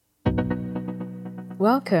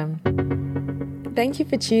Welcome. Thank you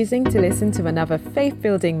for choosing to listen to another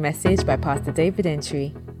faith-building message by Pastor David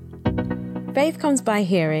Entry. Faith comes by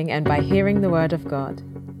hearing, and by hearing the Word of God.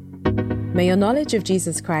 May your knowledge of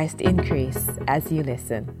Jesus Christ increase as you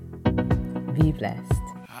listen. Be blessed.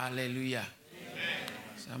 Hallelujah. Amen.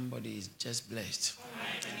 Somebody is just blessed.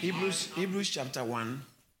 Hebrews chapter 1,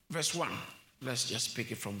 verse 1. Let's just pick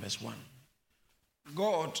it from verse 1.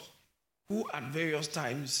 God, who at various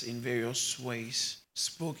times in various ways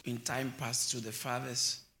spoke in time past to the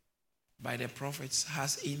fathers by the prophets,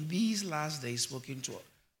 has in these last days spoken to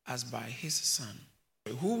us by his Son,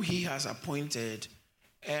 who he has appointed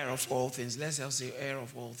heir of all things. Let's all say heir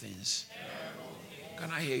of all things. Can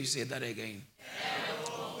I hear you say that again?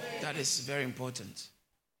 That is very important.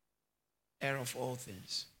 Heir of all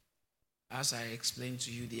things. As I explained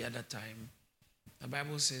to you the other time, the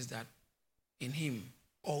Bible says that in him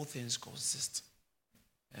all things consist.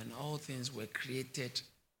 And all things were created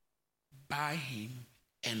by him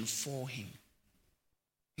and for him.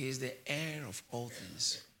 He is the heir of all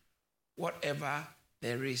things. Whatever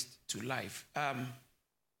there is to life.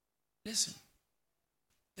 Listen.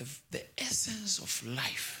 The essence of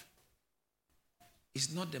life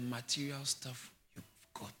is not the material stuff you've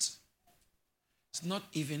got. It's not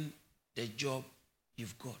even the job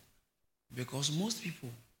you've got. Because most people,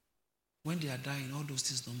 when they are dying, all those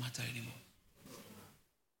things don't matter anymore.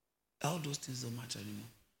 All those things don't matter anymore.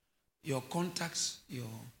 Your contacts,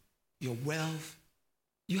 your wealth,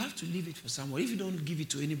 you have to leave it for someone. If you don't give it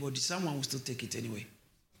to anybody, someone will still take it anyway.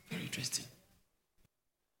 Very interesting.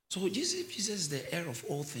 So Jesus is the heir of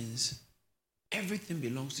all things. Everything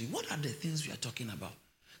belongs to him. What are the things we are talking about?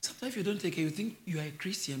 Sometimes if you don't take it, you think you are a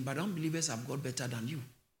Christian, but unbelievers have got better than you.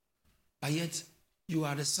 But yet, you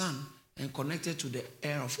are the son and connected to the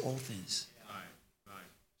heir of all things. Right.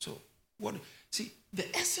 So, what? See, the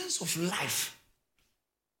essence of life.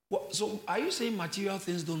 So, are you saying material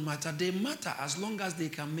things don't matter? They matter as long as they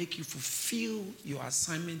can make you fulfill your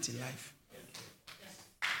assignment in life.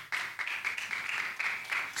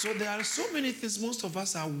 So, there are so many things most of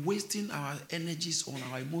us are wasting our energies on,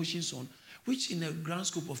 our emotions on, which in a grand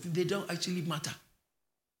scope of things, they don't actually matter.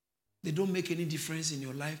 They don't make any difference in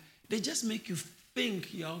your life. They just make you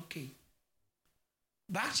think you're okay.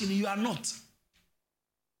 But actually, you are not.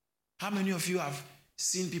 How many of you have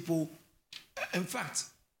seen people? In fact,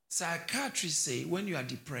 psychiatrists say when you are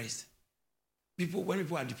depressed, when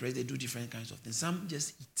people are depressed, they do different kinds of things. Some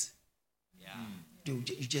just eat. Yeah. You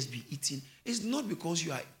just be eating. It's not because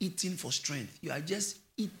you are eating for strength. You are just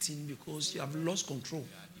eating because you have lost control.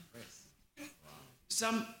 Wow.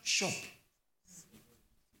 Some shop.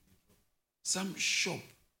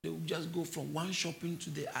 They will just go from one shopping to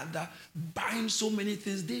the other, buying so many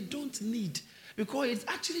things they don't need because it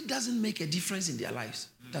actually doesn't make a difference in their lives.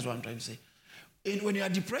 That's what I'm trying to say. And when you are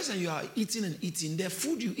depressed and you are eating and eating, the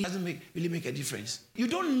food you eat doesn't really make a difference. You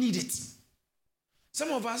don't need it. Some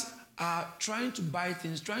of us are trying to buy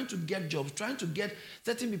things, trying to get jobs, trying to get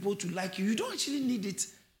certain people to like you. You don't actually need it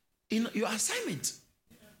in your assignment.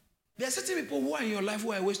 There are certain people who are in your life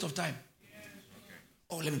who are a waste of time.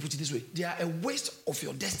 Oh, let me put it this way. They are a waste of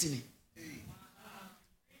your destiny.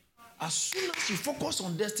 As soon as you focus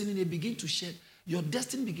on destiny, your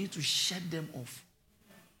destiny begins to shed them off.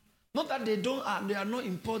 Not that they are not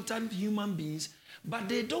important human beings, but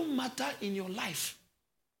they don't matter in your life.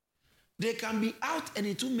 They can be out and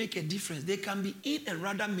it will make a difference. They can be in and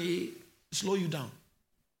rather may slow you down.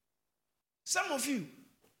 Some of you,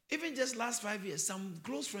 even just last 5 years, some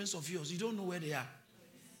close friends of yours, you don't know where they are.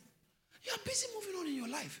 You are busy moving on in your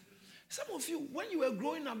life. Some of you, when you were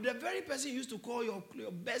growing up, the very person you used to call your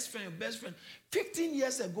best friend, 15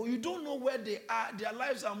 years ago, you don't know where they are. Their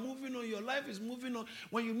lives are moving on. Your life is moving on.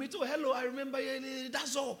 When you meet, oh, hello, I remember you.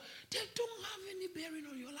 That's all. They don't have any bearing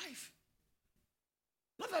on your life.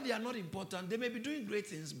 Not that they are not important. They may be doing great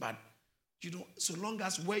things, but so long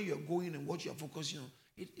as where you're going and what you're focusing on,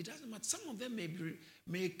 it doesn't matter. Some of them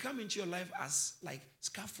may come into your life as like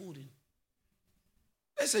scaffolding.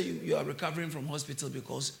 Let's say you are recovering from hospital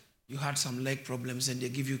because you had some leg problems and they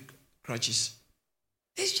give you crutches.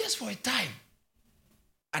 It's just for a time.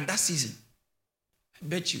 And that season, I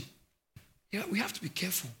bet you, we have to be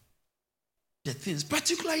careful. The things,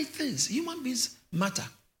 particularly things, human beings matter.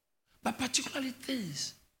 But particularly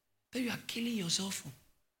things that you are killing yourself for.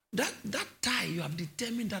 That time you have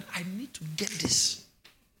determined that I need to get this.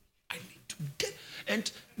 I need to get.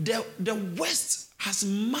 And the West has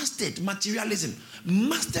mastered materialism,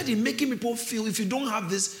 mastered in making people feel if you don't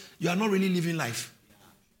have this, you are not really living life.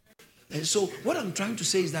 And so what I'm trying to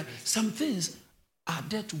say is that some things are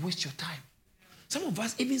there to waste your time. Some of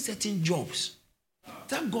us, even certain jobs,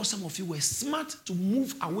 thank God some of you were smart to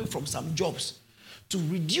move away from some jobs, to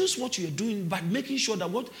reduce what you are doing by making sure that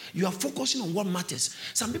what you are focusing on what matters.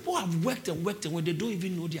 Some people have worked and when they don't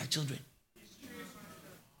even know their children.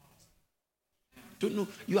 Don't know.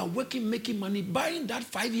 You are working, making money, buying that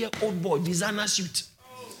 5-year-old boy designer suit.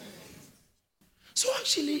 So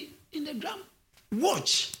actually, in the gram,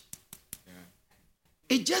 watch.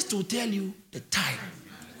 It's just to tell you the time.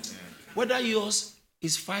 Whether yours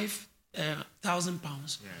is 5,000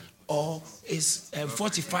 pounds or is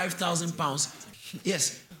 45,000 pounds.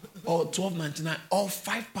 Yes, or 12.99 or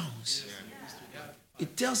 5 pounds.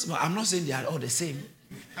 It tells me, I'm not saying they are all the same.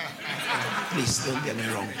 Please don't get me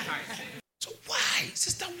wrong. So why,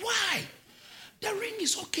 sister, why? The ring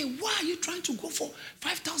is okay. Why are you trying to go for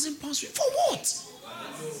 5,000 pounds? For what?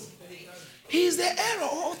 He is the heir of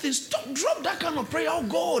all things. Drop that kind of prayer. Oh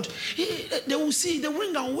God, they will see the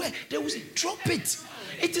ring and wear. They will see. Drop it.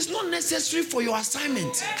 It is not necessary for your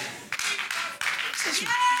assignment.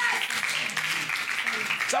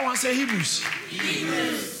 Someone say Hebrews. You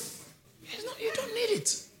don't need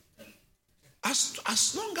it.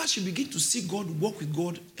 As long as you begin to see God, walk with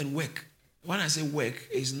God, and work. When I say work,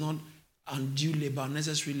 it's not undue labor,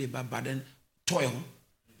 necessary labor, but then toil.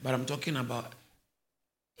 But I'm talking about,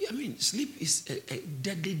 sleep is a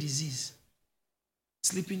deadly disease.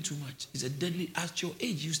 Sleeping too much is a deadly. At your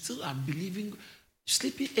age, you still are believing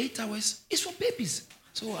sleeping 8 hours is for babies.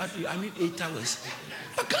 So 8 hours.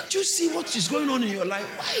 But can't you see what is going on in your life?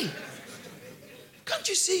 Why? Can't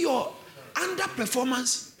you see your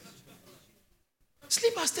underperformance?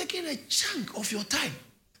 Sleep has taken a chunk of your time.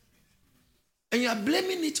 And you are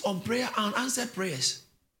blaming it on prayer and unanswered prayers.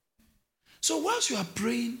 So whilst you are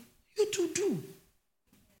praying, you too do.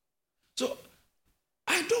 So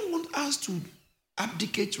I don't want us to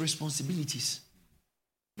abdicate responsibilities.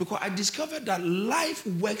 Because I discovered that life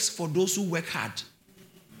works for those who work hard.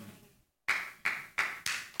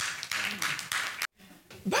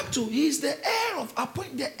 Back to, he is the heir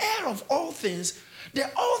of all things. The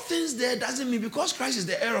all things there doesn't mean because Christ is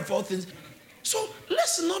the heir of all things. So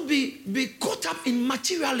let's not be caught up in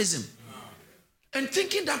materialism and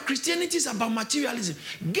thinking that Christianity is about materialism.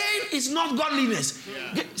 Gain is not godliness.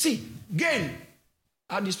 Gain,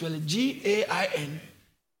 how do you spell it? G-A-I-N,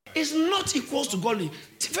 is not equals to godliness.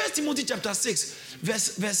 1 Timothy chapter 6,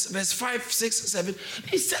 verse 5, 6, 7,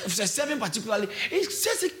 it says 7 particularly, it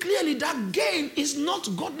says it clearly that gain is not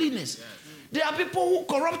godliness. There are people who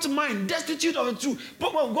corrupt mind, destitute of the truth.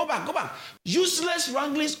 Go back. Useless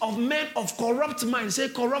wranglings of men of corrupt mind. Say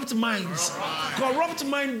corrupt minds. Corrupt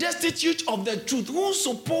mind, destitute of the truth. Who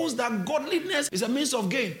suppose that godliness is a means of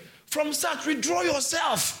gain? From such, withdraw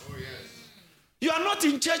yourself. Oh, yes. You are not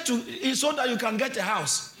in church so that you can get a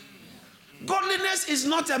house. Godliness is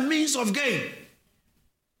not a means of gain.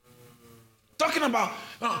 Talking about,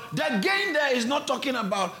 the gain there is not talking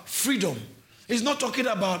about freedom. It's not talking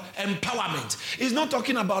about empowerment. It's not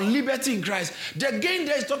talking about liberty in Christ. The gain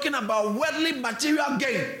there is talking about worldly material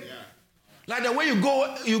gain. Yeah. Like the way you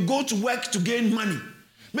go to work to gain money.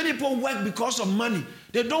 Many people work because of money.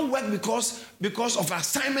 They don't work because of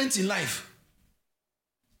assignments in life.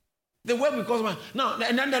 They work because of money. Now,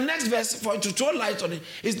 and then the next verse, to throw light on it,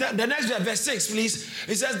 is the next verse 6, please.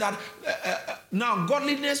 It says that, now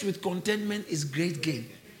godliness with contentment is great gain.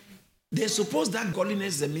 They suppose that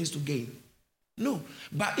godliness is a means to gain. No,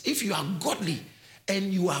 but if you are godly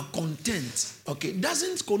and you are content, okay,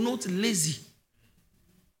 doesn't connote lazy.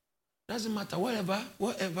 Doesn't matter,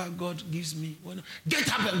 whatever God gives me,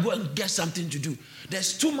 get up and go and get something to do.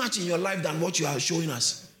 There's too much in your life than what you are showing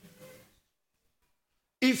us.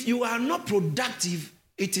 If you are not productive,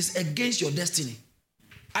 it is against your destiny.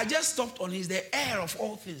 I just stopped on, he's the heir of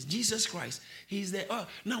all things, Jesus Christ. He's the heir.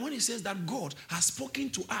 Now when he says that God has spoken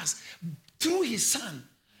to us through his son,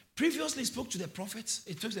 previously he spoke to the prophets,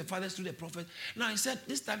 he took the fathers through the prophets. Now he said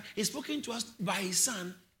this time he's spoken to us by his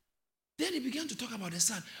son. Then he began to talk about the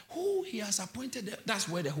son, who he has appointed. That's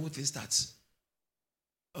where the whole thing starts.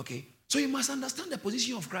 Okay, so you must understand the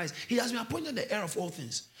position of Christ. He has been appointed the heir of all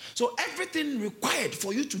things. So everything required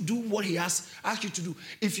for you to do what he has asked you to do,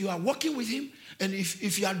 if you are working with him and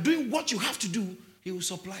if you are doing what you have to do, he will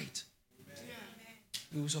supply it.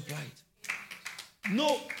 He will supply it.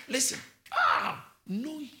 No, listen.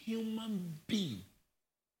 No human being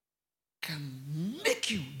can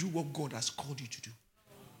make you do what God has called you to do.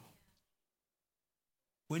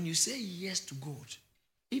 When you say yes to God,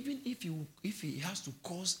 even if he has to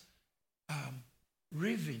cause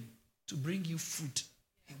raven to bring you food,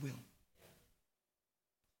 he will.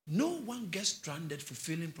 No one gets stranded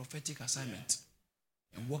fulfilling prophetic assignment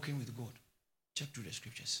and working with God. Check through the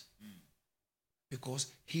scriptures. Because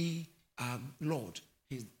he, our Lord,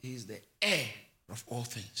 He's the heir of all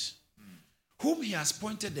things. Whom he has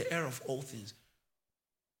appointed the heir of all things.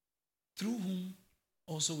 Through whom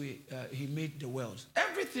also he made the world.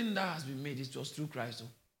 Everything that has been made, it was through Christ.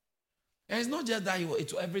 And it's not just that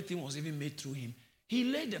everything was even made through him. He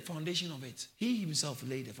laid the foundation of it. He himself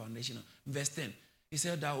laid the foundation. Verse 10. He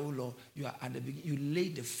said that, oh Lord, you are at the beginning. You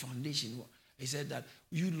laid the foundation. He said that,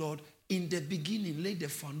 you Lord, in the beginning laid the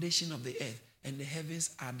foundation of the earth, and the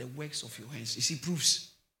heavens are the works of your hands. You see,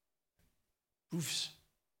 proofs. Proofs.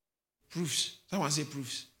 Proofs. Someone say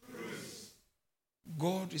proofs. Proofs.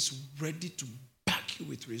 God is ready to back you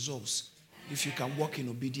with results if you can walk in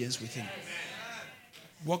obedience with him.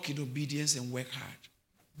 Walk in obedience and work hard.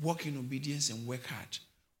 Walk in obedience and work hard.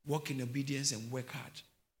 Walk in obedience and work hard.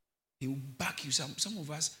 He will back you. Some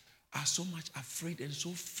of us are so much afraid and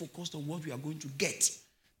so focused on what we are going to get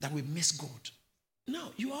that we miss God.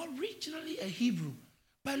 Now, you are originally a Hebrew,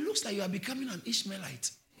 but it looks like you are becoming an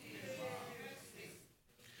Ishmaelite.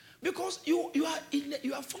 Because you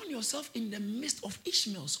have found yourself in the midst of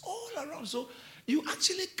Ishmaels all around. So you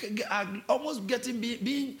actually are almost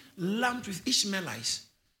being lumped with Ishmaelites.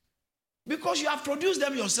 Because you have produced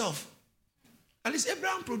them yourself. At least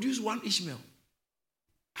Abraham produced one Ishmael.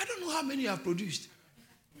 I don't know how many you have produced.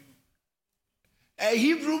 A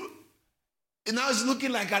Hebrew now is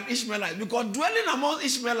looking like an Ishmaelite because dwelling among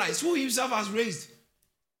Ishmaelites, who himself has raised.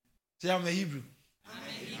 Say, I'm a Hebrew.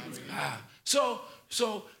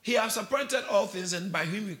 So he has appointed all things, and by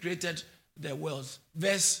him he created the world.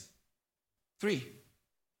 Verse 3.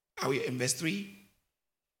 Are we in verse 3?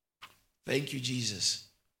 Thank you, Jesus.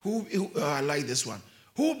 I like this one.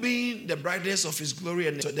 Who being the brightness of his glory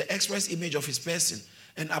and the express image of his person,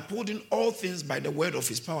 and upholding all things by the word of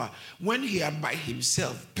his power, when he had by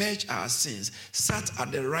himself purged our sins, sat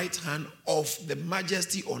at the right hand of the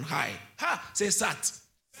majesty on high. Say sat.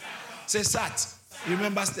 Say sat.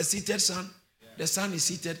 Remember the seated son? The son is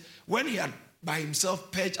seated. When he had by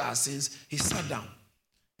himself purged our sins, he sat down.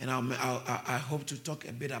 And I hope to talk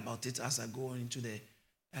a bit about it as I go on into the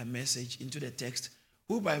message, into the text.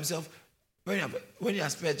 Who by himself, when he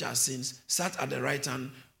has purged our sins, sat at the right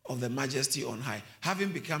hand of the majesty on high, having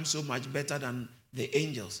become so much better than the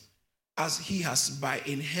angels, as he has by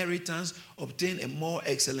inheritance obtained a more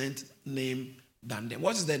excellent name than them.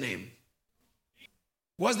 What is the name?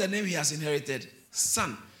 What's the name he has inherited?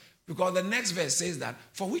 Son. Because the next verse says that,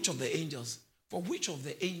 for which of the angels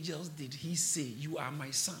did he say, you are my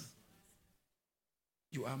son?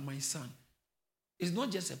 You are my son. It's not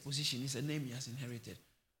just a position, it's a name he has inherited.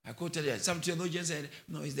 I quoted it. Some theologians said,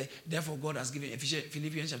 no, it's therefore God has given,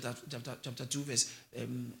 Philippians chapter 2, verse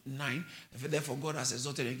 9. Therefore God has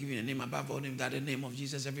exalted and given a name above all names, that the name of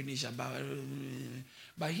Jesus, every knee shall bow.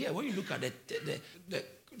 But here, when you look at the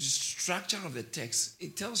structure of the text,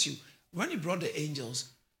 it tells you, when he brought the angels,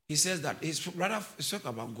 he says that he's rather talking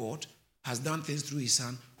about God has done things through his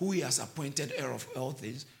son, who he has appointed heir of all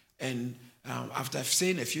things. And after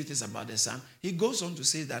saying a few things about the son, he goes on to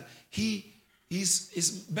say that he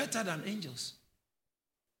is better than angels.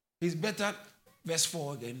 He's better, verse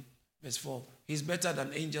 4 again, verse 4. He's better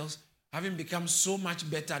than angels, having become so much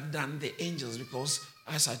better than the angels, because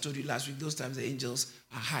as I told you last week, those times the angels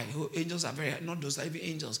are high. Angels are very high. Not those, even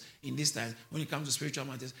angels in this time, when it comes to spiritual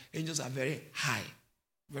matters, angels are very high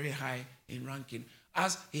in ranking.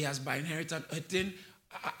 As he has by inheritance attained,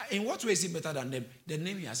 in what way is he better than them? The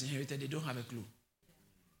name he has inherited, they don't have a clue.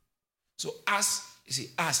 So as, you see,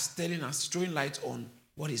 us telling us, throwing light on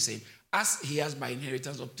what he's saying, as he has by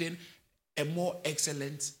inheritance obtained a more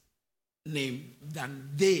excellent name than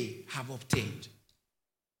they have obtained.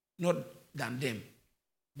 Not than them,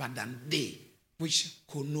 but than they, which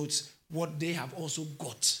connotes what they have also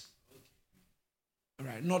got. All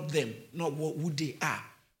right, not them, not who they are,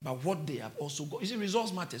 but what they have also got. You see,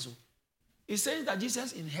 results matter. So it says that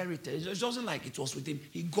Jesus inherited. It wasn't like it was with him.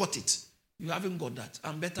 He got it. You haven't got that.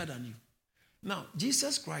 I'm better than you. Now,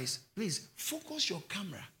 Jesus Christ, please focus your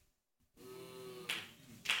camera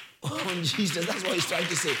on Jesus. That's what he's trying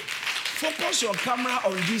to say. Focus your camera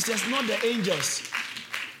on Jesus, not the angels.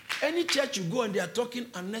 Any church you go and they are talking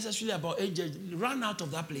unnecessarily about angels, run out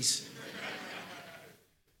of that place.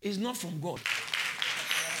 It's not from God.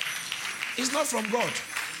 It's not from God.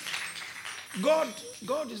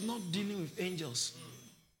 God is not dealing with angels.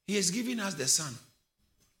 He has given us the Son.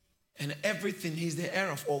 And everything, he's the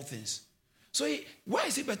heir of all things. So why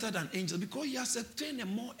is he better than angels? Because he has obtained a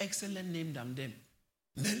more excellent name than them.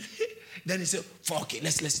 Then he said, okay,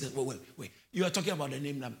 let's wait. You are talking about the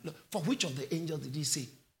name now. For which of the angels did he say?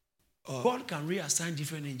 God can reassign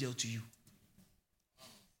different angels to you.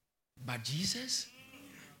 But Jesus?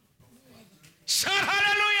 Shout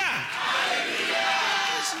hallelujah! Hallelujah!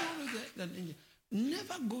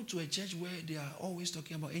 Never go to a church where they are always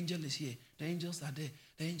talking about angel is here, the angels are there,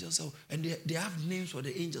 the angels are, and they have names for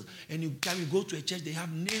the angels. And you go to a church, they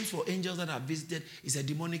have names for angels that are visited. It's a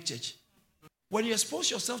demonic church. When you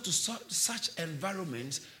expose yourself to such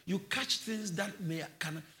environments, you catch things that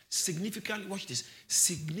can significantly, watch this,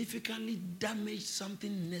 significantly damage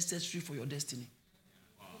something necessary for your destiny.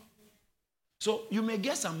 So you may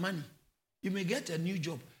get some money, you may get a new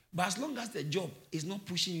job, but as long as the job is not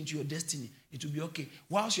pushing into your destiny, it will be okay.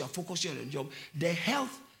 Whilst you are focusing on your job, the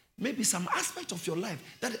health, maybe some aspect of your life,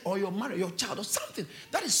 that, or your marriage, your child, or something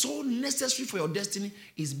that is so necessary for your destiny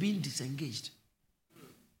is being disengaged.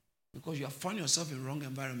 Because you have found yourself in the wrong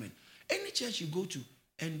environment. Any church you go to,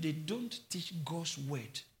 and they don't teach God's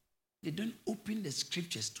word, they don't open the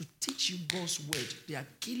scriptures to teach you God's word, they are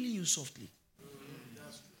killing you softly.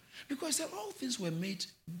 Because all things were made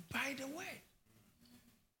by the word.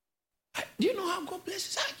 Do you know how God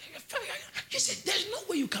blesses? You said there's no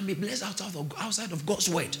way you can be blessed outside of God's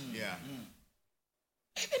word. Yeah.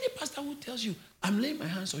 If any pastor who tells you, I'm laying my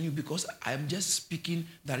hands on you because I'm just speaking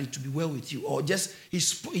that it will be well with you, or he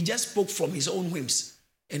just spoke from his own whims,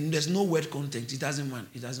 and there's no word content, it doesn't work.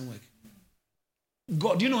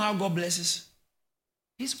 God, do you know how God blesses?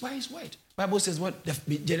 It's by his word. Bible says what?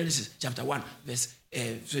 Genesis chapter 1, verse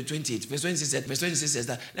 28. Verse 26 says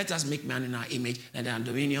that let us make man in our image and our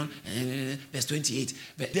dominion. Verse 28.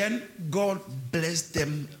 Then God blessed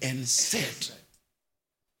them and said,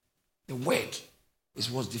 the word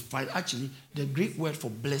was defined. Actually, the Greek word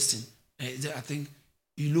for blessing, I think,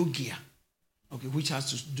 eulogia, okay, which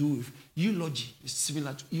has to do with eulogy. It's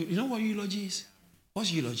similar to, you know what eulogy is?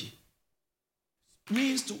 What's eulogy? It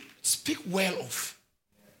means to speak well of.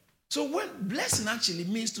 So when blessing actually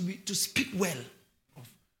means to speak well of.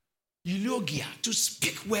 Eulogia, to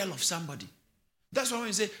speak well of somebody. That's why when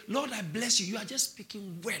you say, Lord, I bless you, you are just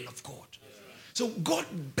speaking well of God. So God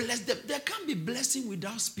bless them. There can't be blessing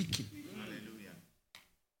without speaking. Hallelujah.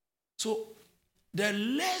 So the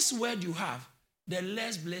less word you have, the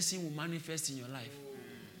less blessing will manifest in your life.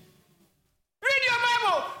 Read your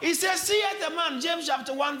Bible. It says, seeth the man, James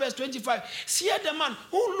chapter 1, verse 25. Seeth the man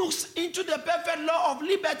who looks into the perfect law of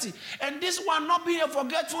liberty, and this one not being a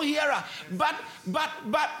forgetful hearer, but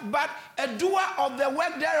a doer of the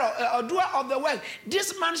work thereof, a doer of the work.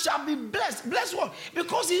 This man shall be blessed. Blessed what?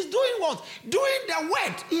 Because he's doing what? Doing the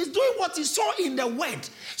word. He's doing what he saw in the word.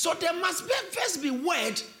 So there must first be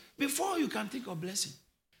word before you can think of blessing.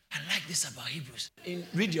 I like this about Hebrews.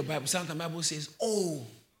 Read your Bible. Sometimes the Bible says,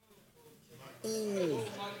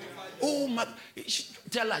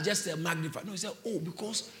 tell her just magnify. No, he said,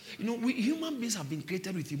 because we human beings have been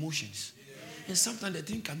created with emotions, and sometimes the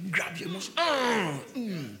thing can grab your emotion.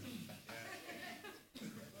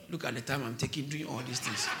 Look at the time I'm doing all these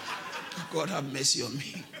things. God have mercy on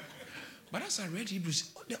me. But as I read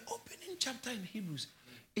Hebrews, the opening chapter in Hebrews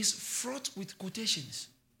is fraught with quotations.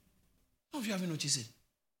 Some of you haven't noticed it.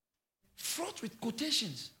 Fraught with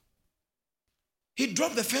quotations. He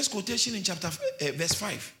dropped the first quotation in verse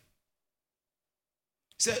 5.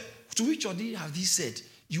 He said, to which of thee have he said,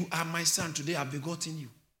 you are my son, today I have begotten you.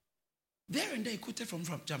 There and there he quoted from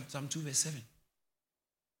Psalm 2 verse 7.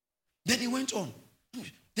 Then he went on.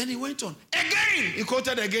 Again, he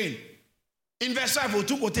quoted again. In verse 5, or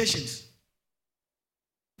two quotations.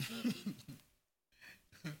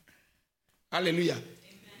 Hallelujah. Amen.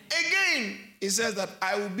 Again, he says that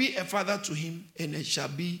I will be a father to him, and he shall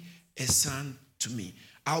be a son to me.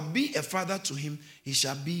 I'll be a father to him, he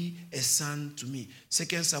shall be a son to me.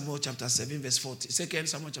 2 Samuel chapter 7 verse 40. 2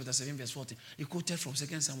 Samuel chapter 7 verse 40. He quoted from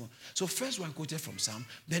 2 Samuel. So first one quoted from Psalm,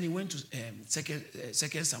 then he went to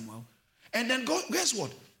 2 Samuel. And then guess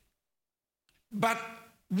what? But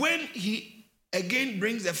when he again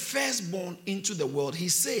brings the firstborn into the world, he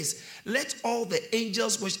says, let all the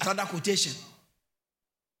angels, which another quotation.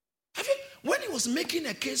 When he was making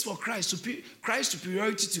a case for Christ's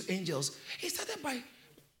superiority to angels, he started by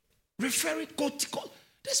referring,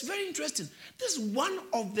 that's very interesting. This is one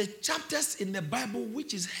of the chapters in the Bible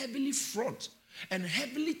which is heavily fraught and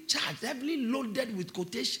heavily charged, heavily loaded with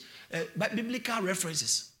quotation, biblical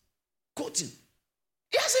references. Quoting.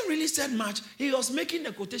 He hasn't really said much. He was making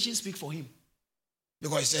the quotation speak for him.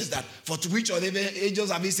 Because he says that, for to which of the angels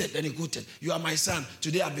have he said, then he quoted, you are my son,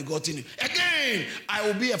 today I have begotten you. I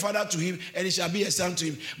will be a father to him, and he shall be a son to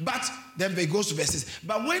him. But then he goes to verses.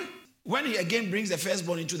 But when when he again brings the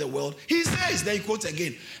firstborn into the world, he says, then he quotes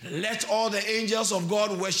again, let all the angels of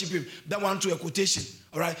God worship him. That one to a quotation.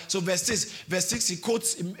 All right. So verse 6, he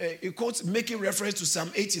quotes making reference to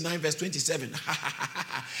Psalm 89, verse 27.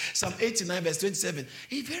 Psalm 89, verse 27.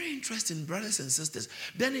 It's very interesting, brothers and sisters.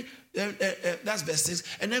 Then that's verse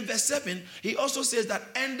 6. And then verse 7, he also says that,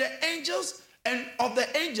 and the angels, and of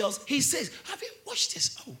the angels, he says, have you watched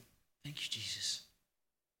this? Oh, thank you, Jesus.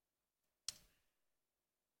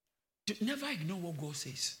 Never ignore what God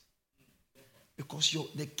says. Because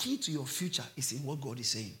the key to your future is in what God is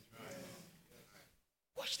saying.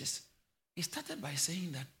 Watch this. He started by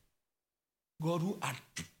saying that God, who had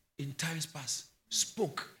in times past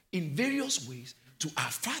spoke in various ways to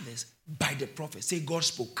our fathers by the prophets. Say, God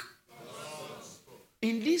spoke.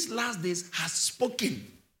 In these last days has spoken.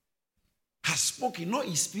 Has spoken, not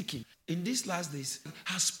is speaking. In these last days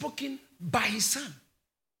has spoken by his son.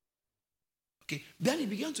 Okay. Then he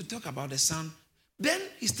began to talk about the Son. Then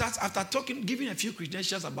he starts, after talking, giving a few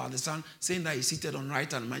credentials about the Son, saying that he's seated on right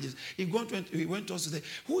hand majesty. He went on to say,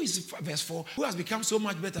 who is, verse 4, who has become so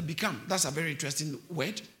much better? Become. That's a very interesting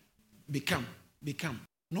word. Become. Become.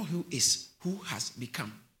 Not who is, who has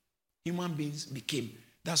become. Human beings became.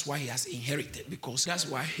 That's why he has inherited. Because that's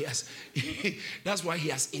why he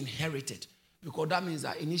has inherited. Because that means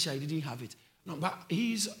that initially he didn't have it. No, but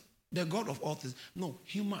he's the God of all things. No,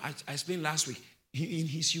 human. I explained last week. In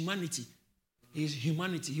his humanity,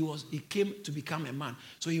 he came to become a man.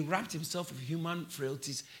 So he wrapped himself with human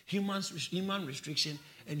frailties, human restriction,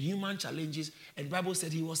 and human challenges. And the Bible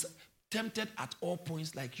said he was tempted at all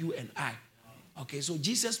points like you and I. Okay, so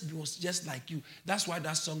Jesus was just like you. That's why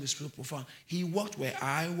that song is so profound. He walked where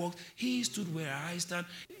I walked. He stood where I stand.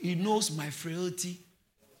 He knows my frailty,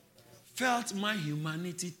 felt my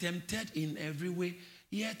humanity, tempted in every way.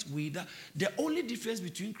 Yet the only difference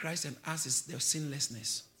between Christ and us is the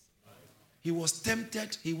sinlessness. He was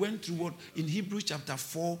tempted. He went through what in Hebrews chapter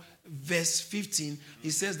 4, verse 15, he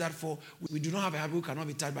says that for we do not have a habit, cannot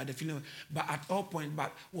be tied by the feeling, but at all point,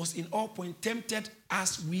 but was in all point tempted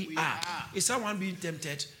as we are. Is someone being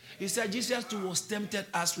tempted? He said Jesus too was tempted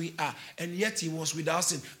as we are, and yet he was without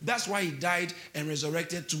sin. That's why he died and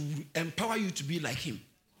resurrected, to empower you to be like him.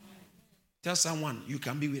 Tell someone you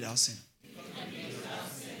can be without sin.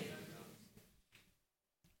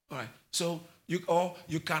 All right. So you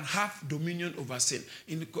can have dominion over sin.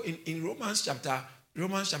 In Romans chapter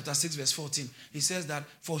 6 verse 14, he says that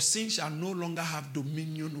for sin shall no longer have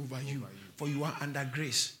dominion over you, for you are under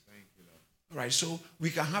grace. Right, so we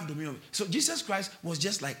can have dominion. So Jesus Christ was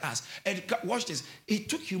just like us. And watch this. He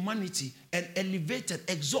took humanity and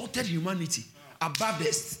exalted humanity above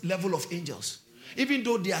the level of angels. Even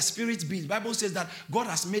though they are spirit beings, the Bible says that God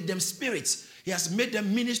has made them spirits. He has made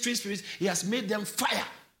them ministering spirits. He has made them fire.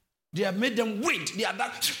 They have made them wind. They are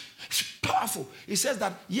that powerful. He says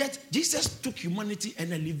that yet Jesus took humanity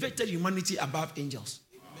and elevated humanity above angels.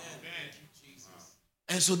 Amen.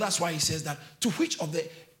 And so that's why he says that to which of the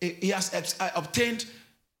he has obtained,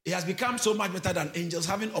 he has become so much better than angels,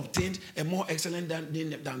 having obtained a more excellent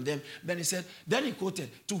than them. Then he said, then he quoted,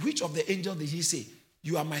 to which of the angels did he say,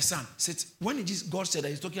 you are my son? When God said that,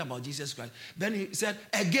 he's talking about Jesus Christ. Then he said,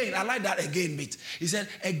 again, I like that again bit. He said,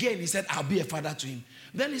 I'll be a father to him.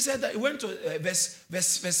 Then he said that he went to verse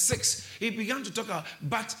 6. He began to talk about,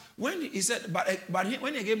 but when he said,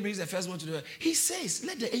 when he again brings the first one to the world, he says,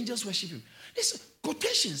 let the angels worship him. These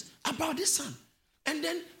quotations about this son. And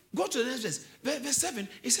then go to the next verse. Verse 7,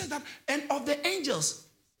 he said that, and of the angels,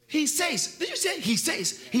 he says, did you say he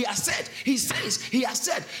says? He has said. He says. He has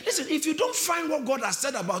said. Listen, if you don't find what God has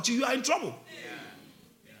said about you, you are in trouble.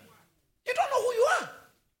 You don't know who you are.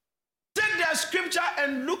 Take the scripture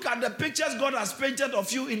and look at the pictures God has painted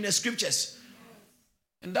of you in the scriptures.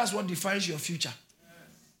 And that's what defines your future.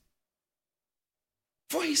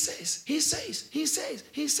 For he says,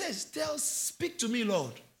 speak to me,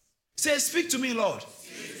 Lord. Say, speak to me, Lord.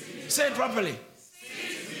 Say it properly.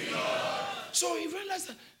 So he realized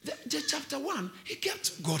that the chapter 1, he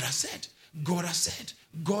kept, God has said, God has said,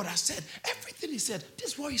 God has said. Everything he said,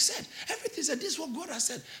 this is what he said. Everything he said, this is what God has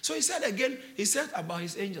said. So he said again, he said about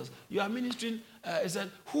his angels. You are ministering, he said,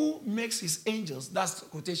 who makes his angels, that's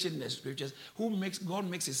quotation in the scriptures, God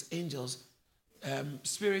makes his angels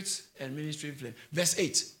spirits and ministering flame. Verse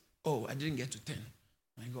 8. Oh, I didn't get to 10.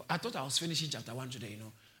 My God. I thought I was finishing chapter 1 today,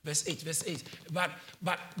 Verse 8. But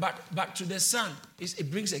to the son, it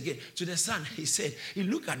brings again. To the son, he said, he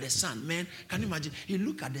looked at the son, man. Can you imagine? He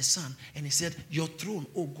looked at the son and he said, your throne,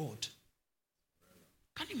 oh God.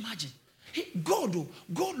 Can you imagine? God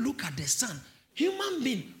looked at the son. Human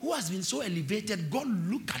being who has been so elevated, God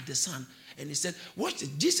looked at the son and he said, watch this.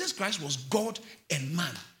 Jesus Christ was God and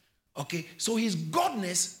man. Okay, so his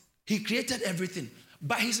godness, he created everything.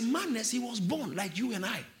 By his madness, he was born like you and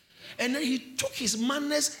I. And then he took his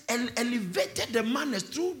madness and elevated the madness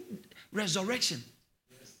through resurrection.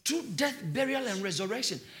 Through death, burial, and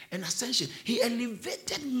resurrection and ascension. He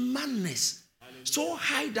elevated madness so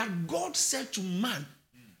high that God said to man,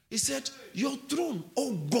 he said, your throne,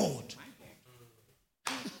 O God.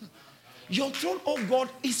 Your throne, O God,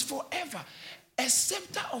 is forever. A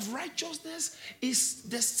scepter of righteousness is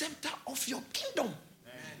the scepter of your kingdom.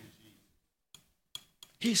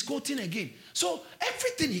 He's quoting again. So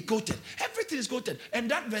everything he quoted, everything is quoted. And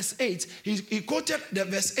that verse 8, he quoted the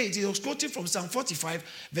verse 8. He was quoting from Psalm 45,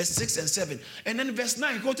 verse 6 and 7. And then verse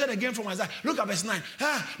 9, he quoted again from Isaiah. Look at verse 9.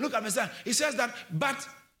 Look at verse 9. He says that, but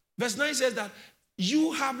verse 9 says that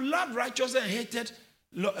you have loved righteousness and hated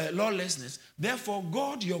lawlessness. Therefore,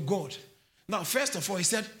 God, your God. Now, first of all, he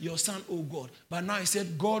said, your son, O God. But now he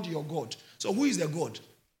said, God, your God. So who is the God?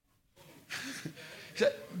 He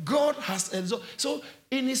said, God has exalted. So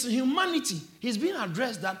in his humanity, he's being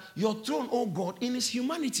addressed that your throne, O God, in his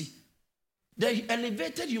humanity. The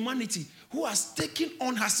elevated humanity who has taken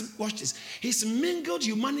on, watch this, he's mingled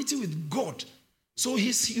humanity with God. So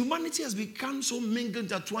his humanity has become so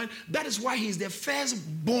mingled, intertwined. That is why he's the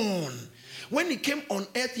firstborn. When he came on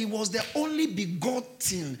earth, he was the only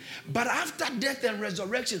begotten. But after death and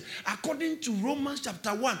resurrection, according to Romans chapter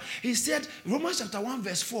 1, he said, Romans chapter 1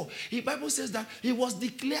 verse 4, the Bible says that he was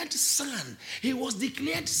declared son. He was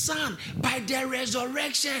declared son by the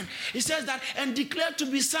resurrection. He says that, and declared to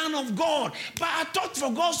be son of God. But I thought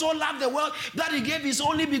for God so loved the world that he gave his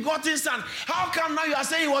only begotten son. How come now you are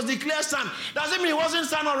saying he was declared son? Does it mean he wasn't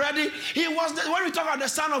son already? He was. When we talk about the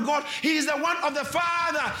son of God, he is the one of the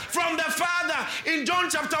Father, from the Father. In John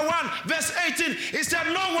chapter 1 verse 18, he said,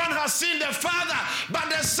 no one has seen the Father, but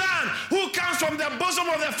the Son who comes from the bosom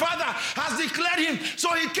of the Father has declared him.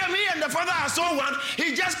 So he came here and the Father has so one.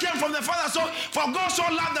 He just came from the Father. So for God so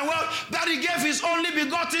loved the world that he gave his only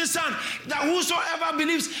begotten Son, that whosoever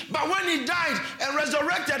believes. But when he died and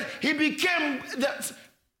resurrected, he became the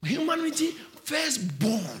humanity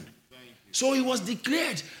firstborn. So he was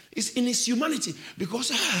declared. It's in his humanity,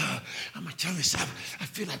 because I'm a child myself. I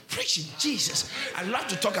feel like preaching Jesus. I love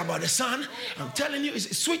to talk about the Son. I'm telling you,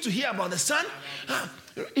 it's sweet to hear about the Son.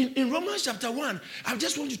 In Romans chapter 1, I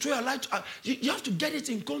just want you to throw a light. You have to get it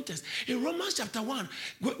in context. In Romans chapter 1,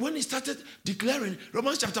 when he started declaring,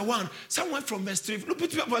 Romans chapter 1, someone from verse 3, look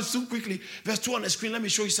at verse 2 quickly, verse 2 on the screen, let me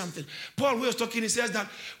show you something. Paul, who was talking, he says that,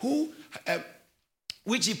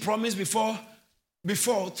 which he promised before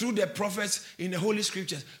through the prophets in the Holy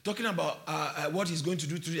Scriptures, talking about what he's going to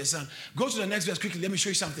do through the Son. Go to the next verse quickly. Let me show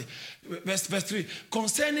you something. Verse 3.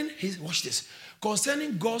 Concerning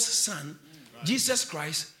concerning God's Son, Jesus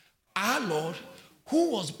Christ, our Lord,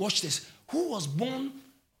 who was, watch this, who was born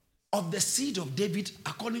of the seed of David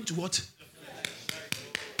according to what?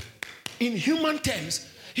 In human terms,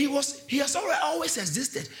 he has always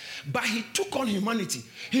existed, but he took on humanity.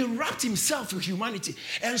 He wrapped himself with humanity.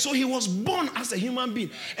 And so he was born as a human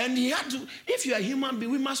being. And he had to, if you're a human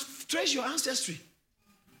being, we must trace your ancestry.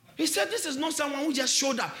 He said this is not someone who just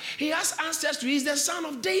showed up. He has ancestry. He's the son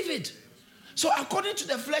of David. So according to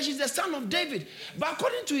the flesh, he's the son of David. But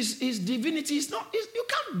according to his divinity, you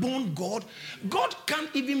can't born God. God can't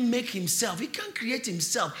even make himself. He can't create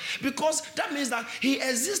himself. Because that means that he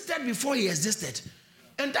existed before he existed.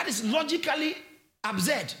 And that is logically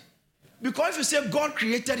absurd. Because if you say God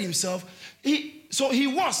created himself, he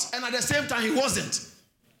was, and at the same time he wasn't.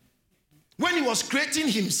 When he was creating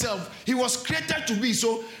himself, he was created to be.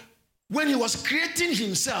 So when he was creating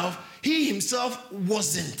himself, he himself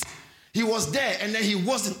wasn't. He was there and then he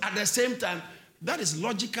wasn't at the same time. That is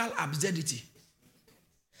logical absurdity.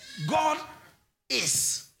 God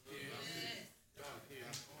is.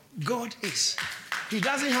 God is. He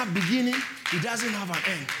doesn't have beginning. He doesn't have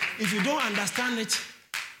an end. If you don't understand it,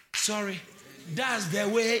 sorry. That's the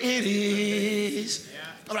way it is.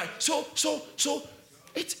 Yeah. All right. So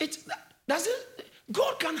it doesn't.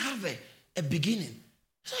 God can have a beginning.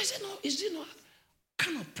 So I said, no, is it not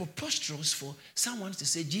kind of preposterous for someone to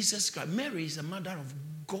say Jesus Christ, Mary is the mother of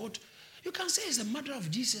God? You can say it's the mother of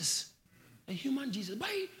Jesus, a human Jesus. But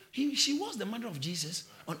she was the mother of Jesus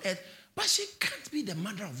on earth, but she can't be the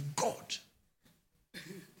mother of God.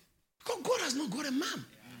 Because God has not got a mom.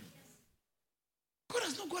 God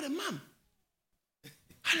has not got a mom.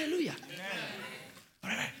 Hallelujah. All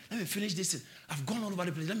right, let me finish this. I've gone all over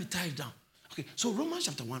the place. Let me tie it down. Okay, so Romans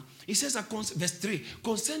chapter 1, it says, verse 3,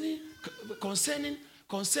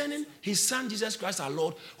 concerning his son Jesus Christ our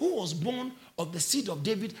Lord, who was born of the seed of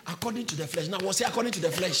David according to the flesh. Now, was he according to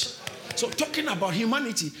the flesh? So talking about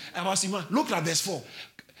humanity, look at verse 4.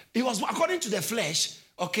 He was according to the flesh,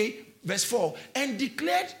 okay, verse 4, and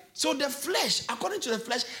declared, so the flesh, according to the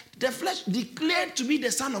flesh declared to be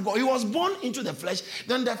the Son of God. He was born into the flesh,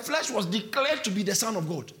 then the flesh was declared to be the Son of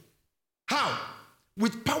God. How?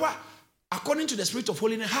 With power, according to the Spirit of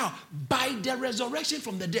holiness. How? By the resurrection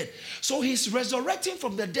from the dead. So his resurrecting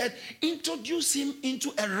from the dead introduced him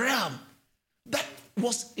into a realm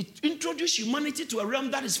it introduced humanity to a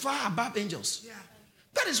realm that is far above angels. Yeah.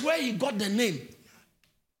 That is where he got the name.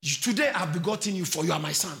 Today I've begotten you, for you are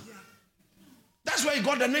my son. Yeah. That's where he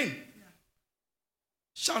got the name. Yeah.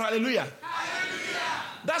 Shout hallelujah. Hallelujah.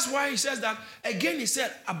 That's why he says that, again he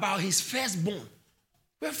said about his firstborn.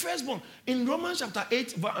 We're firstborn. In Romans chapter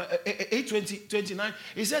 8, 29,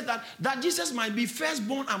 he said that Jesus might be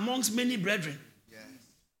firstborn amongst many brethren. Yes.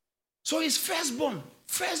 So he's firstborn.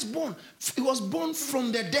 Firstborn. He was born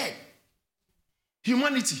from the dead.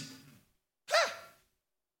 Humanity. Huh.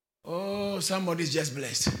 Oh, somebody's just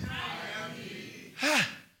blessed. Huh.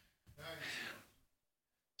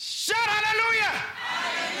 Shout hallelujah.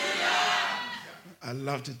 Hallelujah. I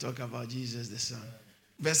love to talk about Jesus the Son.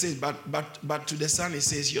 Verse 8, but to the Son it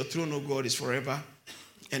says, your throne, O God, is forever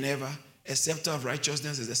and ever. A scepter of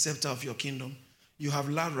righteousness is the scepter of your kingdom. You have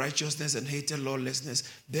loved righteousness and hated lawlessness.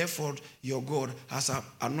 Therefore, your God has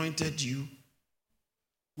anointed you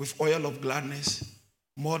with oil of gladness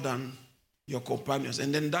more than your companions.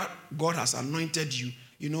 And then that God has anointed you.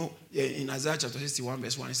 You know, in Isaiah chapter 61,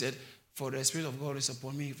 verse 1, he said, for the Spirit of God is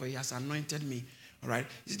upon me, for he has anointed me. All right?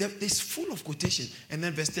 It's full of quotation. And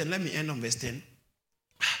then verse 10, let me end on verse 10.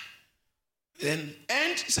 Then,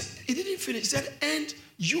 and he didn't finish. He said, and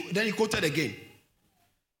you, then he quoted again.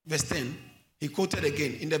 Verse 10, he quoted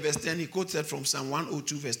again. In the verse 10, he quoted from Psalm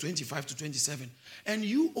 102, verse 25 to 27. And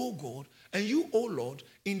you, O God, and you, O Lord,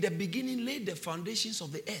 in the beginning laid the foundations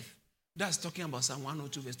of the earth. That's talking about Psalm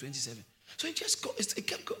 102, verse 27. So it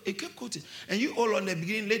kept quoting. And you, O Lord, in the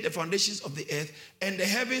beginning laid the foundations of the earth, and the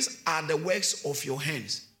heavens are the works of your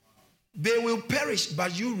hands. They will perish,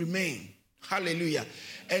 but you remain. Hallelujah.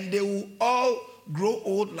 And they will all grow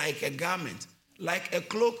old like a garment. Like a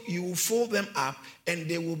cloak, you will fold them up, and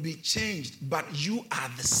they will be changed. But you are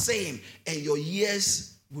the same, and your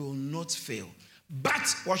years will not fail.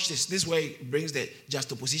 But, watch this. This way brings the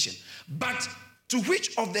juxtaposition. But to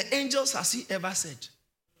which of the angels has he ever said,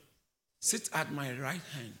 sit at my right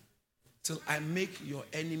hand till I make your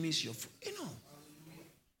enemies your foot? You know,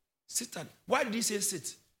 sit at. Why did he say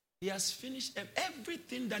sit? He has finished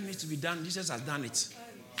everything that needs to be done. Jesus has done it.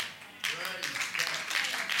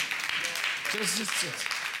 Just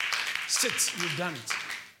sit. You've done it.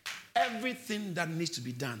 Everything that needs to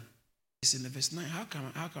be done is in the verse 9. How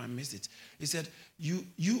can I miss it? He said, you,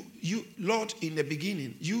 Lord, in the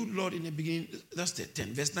beginning. You, Lord, in the beginning. That's the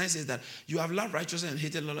 10. Verse 9 says that you have loved righteousness and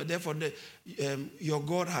hated lawlessness. Therefore, your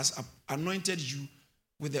God has anointed you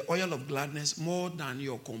with the oil of gladness more than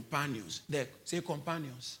your companions. Say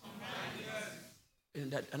companions.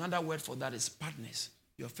 And that, another word for that is partners,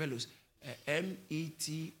 your fellows.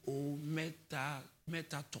 M-E-T-O,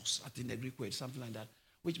 metatos, I think the Greek word, something like that,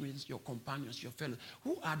 which means your companions, your fellows.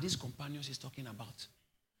 Who are these companions he's talking about?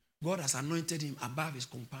 God has anointed him above his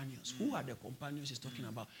companions. Who are the companions he's talking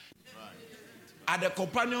about? Are the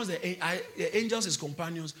companions, the angels his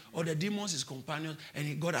companions, or the demons his companions?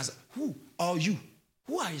 And God has, who are you?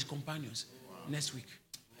 Who are his companions? Next week.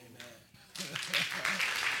 Amen.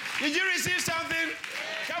 Did you receive something?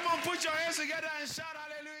 Come on, put your hands together and shout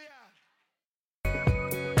hallelujah.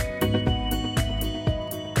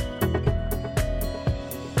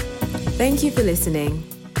 Thank you for listening.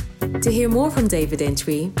 To hear more from David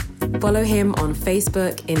Entry, follow him on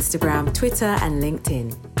Facebook, Instagram, Twitter, and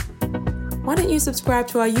LinkedIn. Why don't you subscribe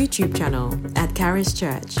to our YouTube channel at Charis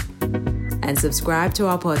Church and subscribe to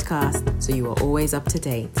our podcast so you are always up to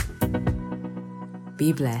date.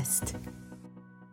 Be blessed.